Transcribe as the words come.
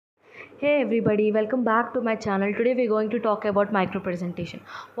Hey everybody, welcome back to my channel. Today we're going to talk about micropresentation.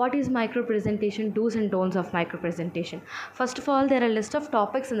 What is micropresentation? Do's and don'ts of micropresentation. First of all, there are a list of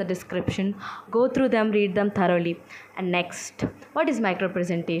topics in the description. Go through them, read them thoroughly. And next, what is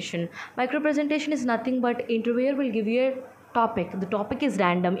micropresentation? Micropresentation is nothing but interviewer will give you a topic. The topic is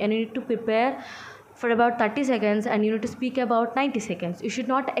random and you need to prepare for about 30 seconds and you need to speak about 90 seconds. You should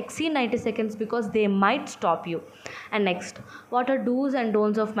not exceed 90 seconds because they might stop you. And next, what are do's and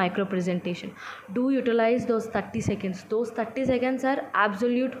don'ts of micro presentation? Do utilize those 30 seconds. Those 30 seconds are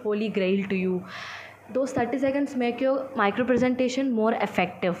absolute holy grail to you. Those 30 seconds make your micro presentation more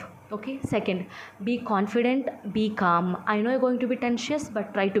effective. Okay, second, be confident, be calm. I know you're going to be tense,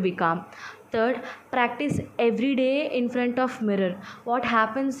 but try to be calm. Third, practice every day in front of mirror. What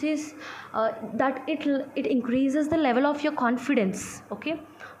happens is that it increases the level of your confidence. Okay.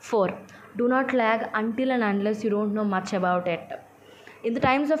 Four, do not lag until and unless you don't know much about it. In the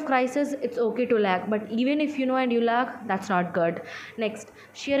times of crisis, it's okay to lag, but even if you know and you lag, that's not good. Next,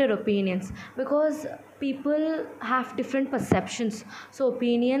 share your opinions, because people have different perceptions, so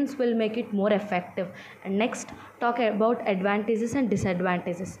opinions will make it more effective. And next, talk about advantages and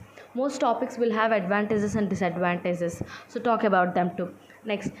disadvantages. Most topics will have advantages and disadvantages, so talk about them too.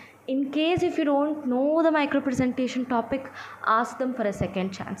 Next, in case if you don't know the micro presentation topic, ask them for a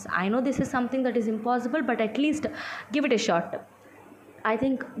second chance. I know this is something that is impossible, but at least give it a shot. I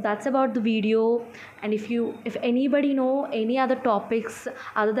think that's about the video. And if anybody know any other topics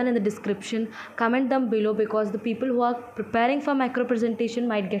other than in the description, comment them below, because the people who are preparing for micro presentation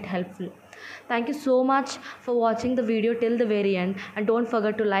might get helpful. Thank you so much for watching the video till the very end, and don't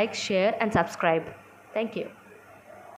forget to like, share and subscribe. Thank you.